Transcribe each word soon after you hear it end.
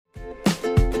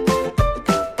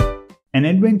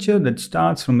an adventure that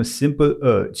starts from a simple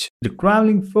urge. The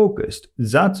traveling-focused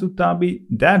Zatsu Tabi,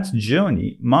 That's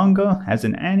Journey manga has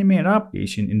an anime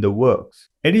adaptation in the works.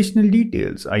 Additional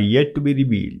details are yet to be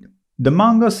revealed. The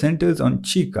manga centers on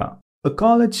Chika, a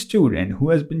college student who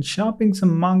has been shopping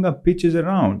some manga pitches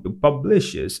around to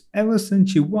publishers ever since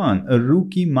she won a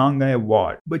Rookie Manga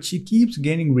Award, but she keeps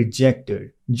getting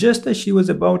rejected. Just as she was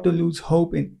about to lose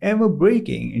hope in ever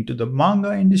breaking into the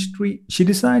manga industry, she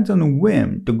decides on a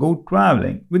whim to go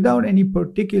traveling without any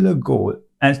particular goal,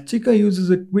 as Chika uses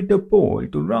a Twitter poll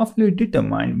to roughly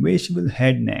determine where she will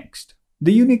head next.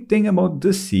 The unique thing about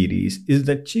this series is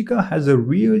that Chika has a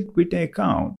real Twitter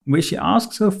account where she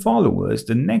asks her followers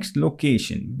the next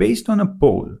location based on a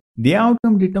poll. The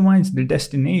outcome determines the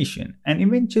destination and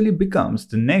eventually becomes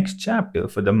the next chapter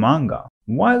for the manga.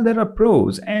 While there are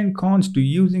pros and cons to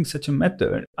using such a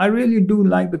method, I really do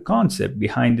like the concept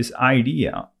behind this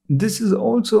idea. This is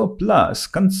also a plus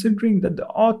considering that the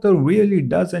author really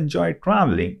does enjoy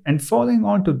traveling, and following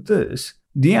on to this,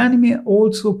 the anime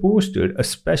also posted a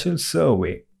special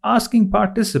survey asking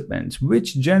participants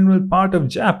which general part of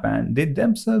Japan they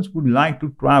themselves would like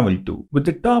to travel to, with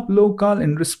the top locale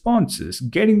in responses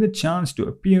getting the chance to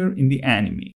appear in the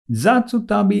anime. Zatsu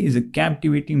Tabi is a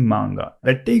captivating manga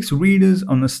that takes readers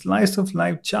on a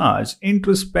slice-of-life charged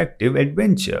introspective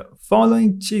adventure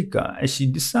following Chika as she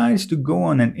decides to go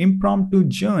on an impromptu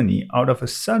journey out of a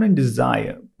sudden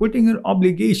desire, putting her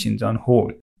obligations on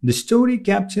hold. The story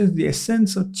captures the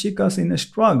essence of Chika's inner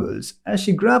struggles as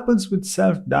she grapples with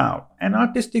self-doubt and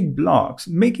artistic blocks,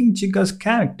 making Chika's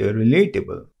character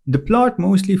relatable. The plot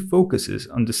mostly focuses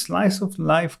on the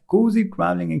slice-of-life cozy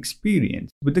traveling experience,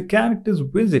 with the characters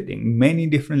visiting many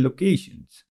different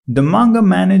locations. The manga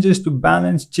manages to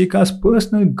balance Chika's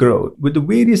personal growth with the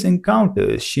various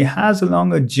encounters she has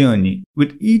along her journey,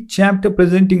 with each chapter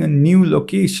presenting a new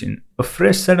location, a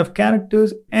fresh set of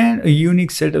characters, and a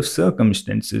unique set of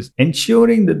circumstances,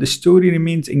 ensuring that the story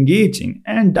remains engaging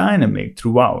and dynamic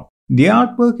throughout. The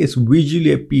artwork is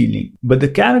visually appealing, but the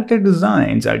character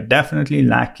designs are definitely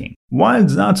lacking. While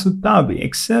Zatsu Tabi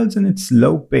excels in its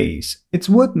slow pace, it's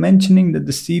worth mentioning that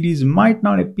the series might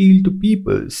not appeal to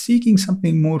people seeking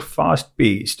something more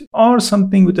fast-paced or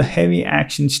something with a heavy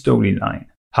action storyline.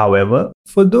 However,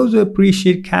 for those who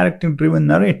appreciate character-driven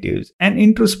narratives and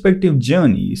introspective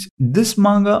journeys, this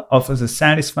manga offers a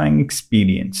satisfying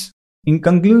experience. In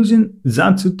conclusion,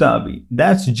 Zatsu Tabi,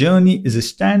 That's Journey is a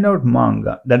standout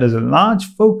manga that has a large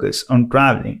focus on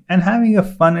traveling and having a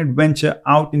fun adventure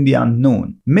out in the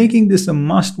unknown, making this a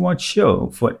must-watch show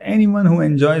for anyone who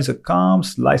enjoys a calm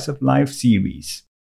slice-of-life series.